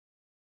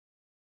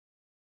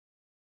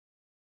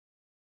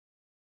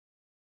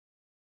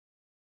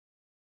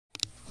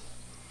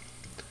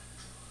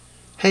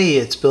Hey,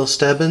 it's Bill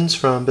Stebbins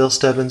from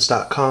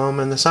BillStebbins.com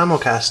and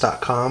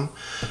thesimulcast.com.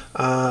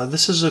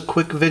 This is a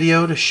quick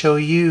video to show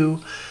you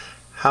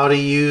how to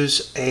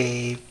use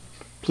a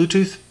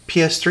Bluetooth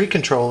PS3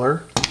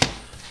 controller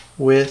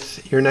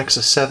with your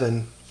Nexus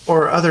 7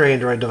 or other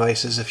Android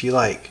devices if you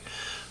like.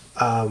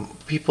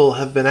 People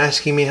have been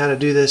asking me how to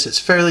do this. It's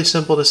fairly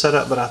simple to set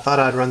up, but I thought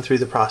I'd run through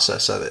the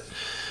process of it.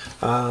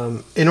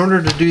 In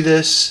order to do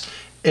this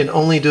and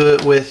only do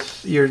it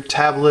with your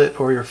tablet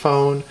or your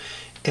phone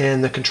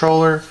and the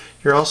controller,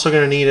 you're also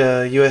going to need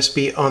a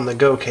USB on the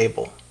go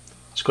cable.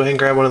 Just go ahead and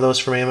grab one of those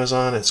from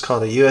Amazon. It's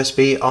called a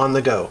USB on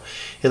the go.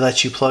 It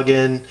lets you plug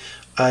in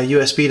a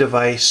USB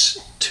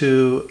device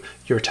to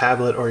your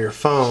tablet or your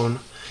phone.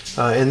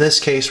 In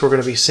this case, we're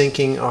going to be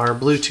syncing our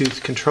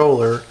Bluetooth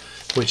controller,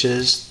 which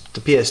is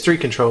the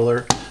PS3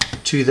 controller,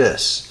 to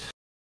this.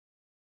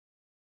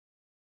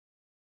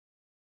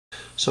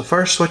 So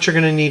first, what you're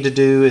going to need to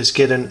do is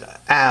get an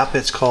app.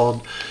 It's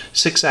called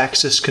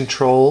Sixaxis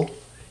Control,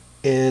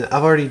 and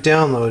I've already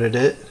downloaded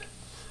it.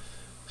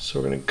 So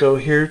we're going to go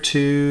here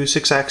to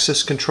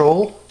Sixaxis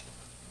Control.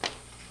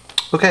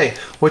 Okay,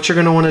 what you're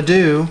going to want to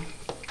do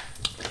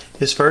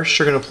is first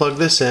you're going to plug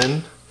this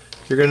in.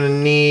 You're going to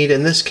need,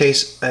 in this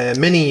case, a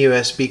mini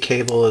USB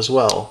cable as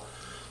well.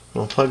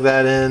 We'll plug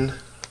that in.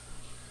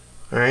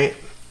 Alright,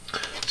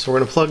 so we're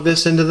going to plug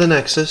this into the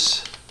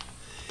Nexus.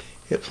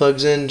 It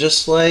plugs in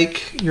just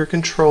like your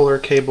controller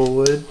cable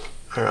would,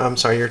 or I'm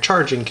sorry, your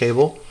charging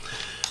cable.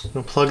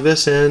 We'll plug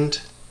this in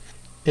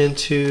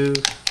into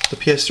the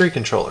PS3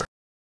 controller.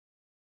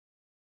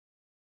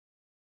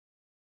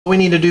 What we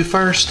need to do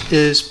first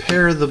is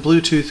pair the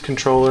Bluetooth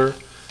controller,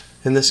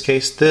 in this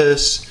case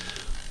this,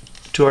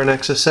 to our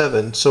Nexus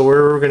 7. So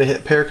we're going to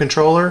hit pair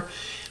controller.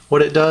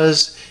 What it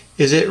does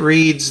is it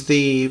reads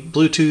the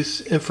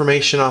Bluetooth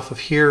information off of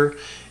here,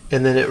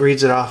 and then it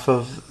reads it off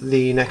of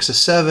the Nexus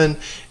 7,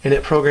 and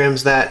it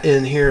programs that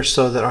in here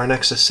so that our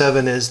Nexus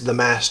 7 is the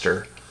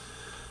master.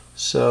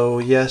 So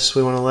yes,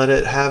 we want to let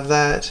it have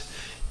that,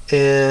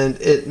 and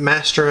it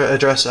master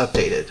address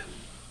updated.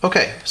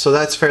 Okay, so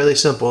that's fairly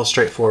simple,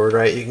 straightforward,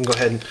 right? You can go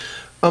ahead and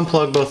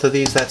unplug both of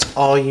these. That's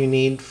all you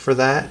need for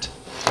that.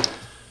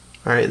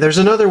 Alright, there's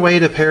another way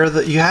to pair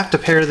you have to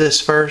pair this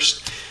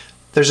first.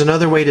 There's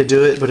another way to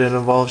do it, but it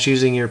involves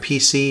using your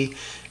PC,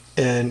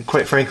 and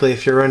quite frankly,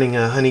 if you're running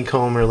a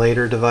Honeycomb or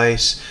later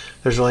device,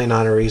 there's really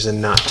not a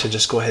reason not to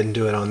just go ahead and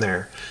do it on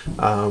there.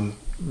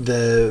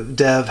 The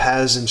dev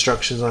has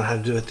instructions on how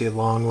to do it the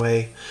long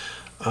way.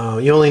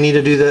 You only need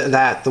to do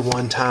that the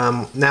one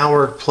time. Now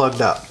we're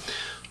plugged up.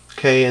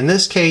 Okay, in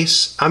this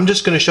case, I'm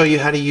just going to show you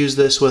how to use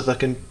this with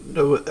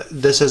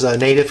this is a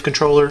native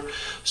controller,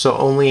 so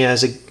only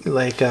as a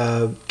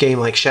game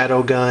like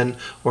Shadowgun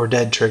or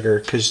Dead Trigger,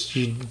 because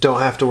you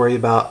don't have to worry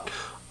about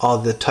all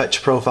the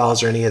touch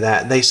profiles or any of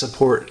that. They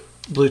support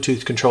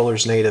Bluetooth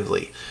controllers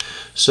natively.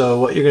 So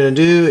what you're going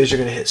to do is you're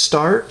going to hit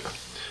start.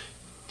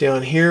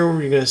 Down here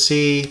you're going to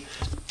see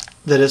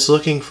that it's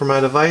looking for my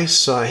device,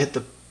 so I hit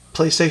the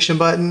PlayStation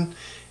button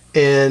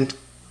and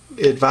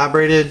it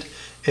vibrated,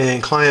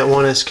 and client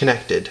 1 is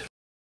connected.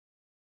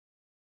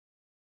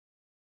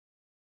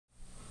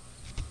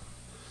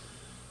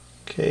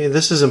 Okay,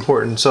 this is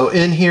important. So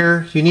in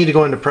here you need to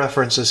go into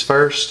preferences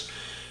first.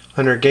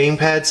 Under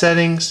Gamepad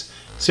Settings,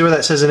 see where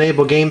that says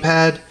enable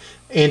gamepad?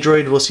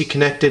 Android will see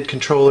connected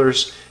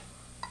controllers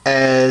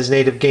as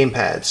native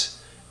gamepads,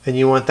 and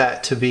you want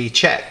that to be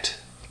checked.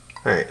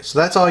 Alright, so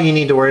that's all you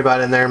need to worry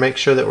about in there. Make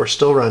sure that we're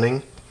still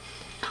running.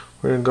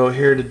 We're going to go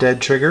here to Dead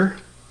Trigger.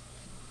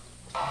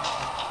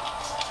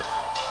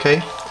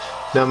 Okay,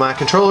 now my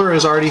controller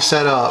is already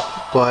set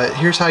up, but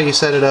here's how you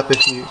set it up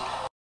if you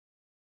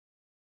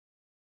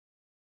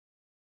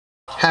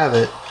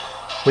haven't.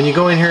 When you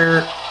go in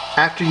here,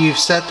 after you've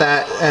set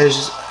that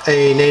as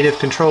a native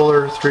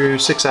controller through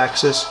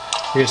Sixaxis,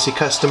 you're going to see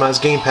Customize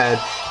Gamepad.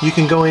 You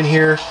can go in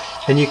here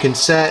and you can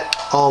set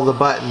all the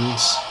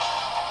buttons.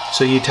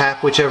 So you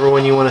tap whichever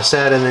one you want to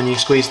set and then you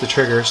squeeze the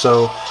trigger.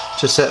 So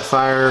to set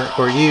fire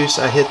or use,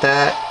 I hit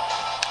that,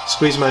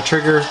 squeeze my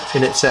trigger,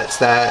 and it sets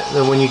that.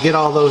 Then when you get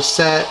all those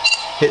set,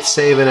 hit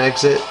save and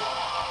exit.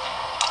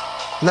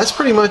 And that's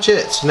pretty much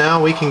it. So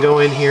now we can go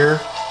in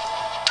here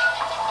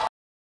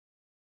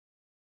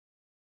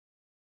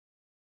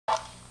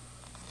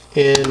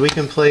and we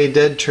can play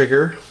Dead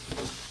Trigger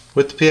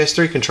with the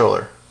PS3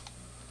 controller.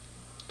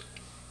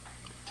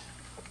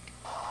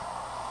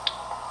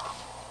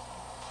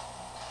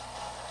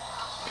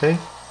 Okay,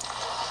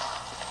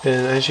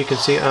 and as you can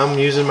see, I'm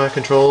using my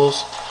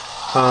controls.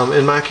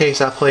 In my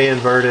case, I play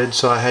inverted,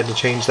 so I had to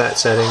change that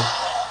setting.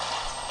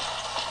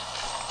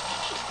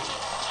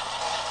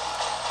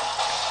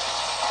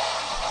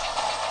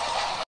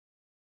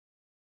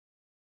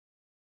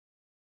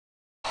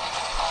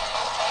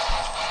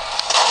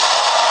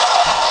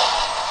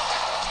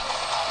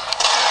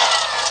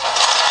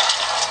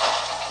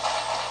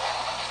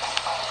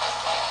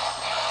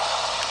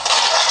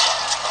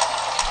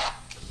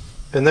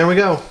 And there we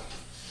go.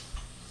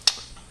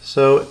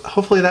 So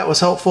hopefully that was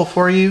helpful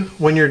for you.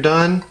 When you're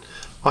done,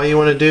 all you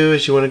want to do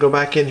is you want to go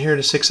back in here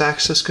to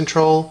Sixaxis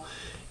Control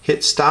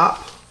hit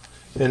stop,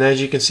 and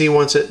as you can see,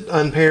 once it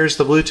unpairs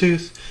the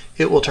Bluetooth,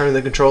 it will turn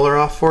the controller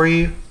off for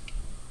you.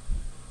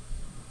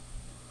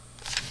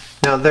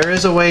 Now there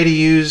is a way to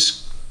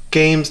use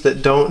games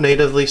that don't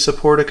natively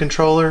support a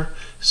controller,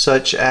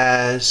 such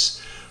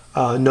as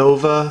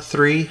Nova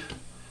 3,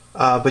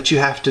 but you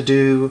have to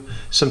do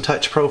some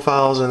touch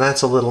profiles, and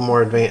that's a little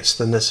more advanced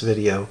than this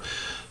video.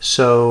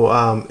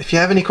 So if you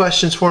have any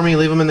questions for me,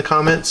 leave them in the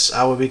comments.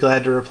 I will be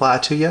glad to reply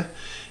to you,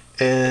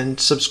 and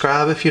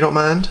subscribe if you don't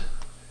mind.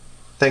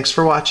 Thanks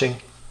for watching.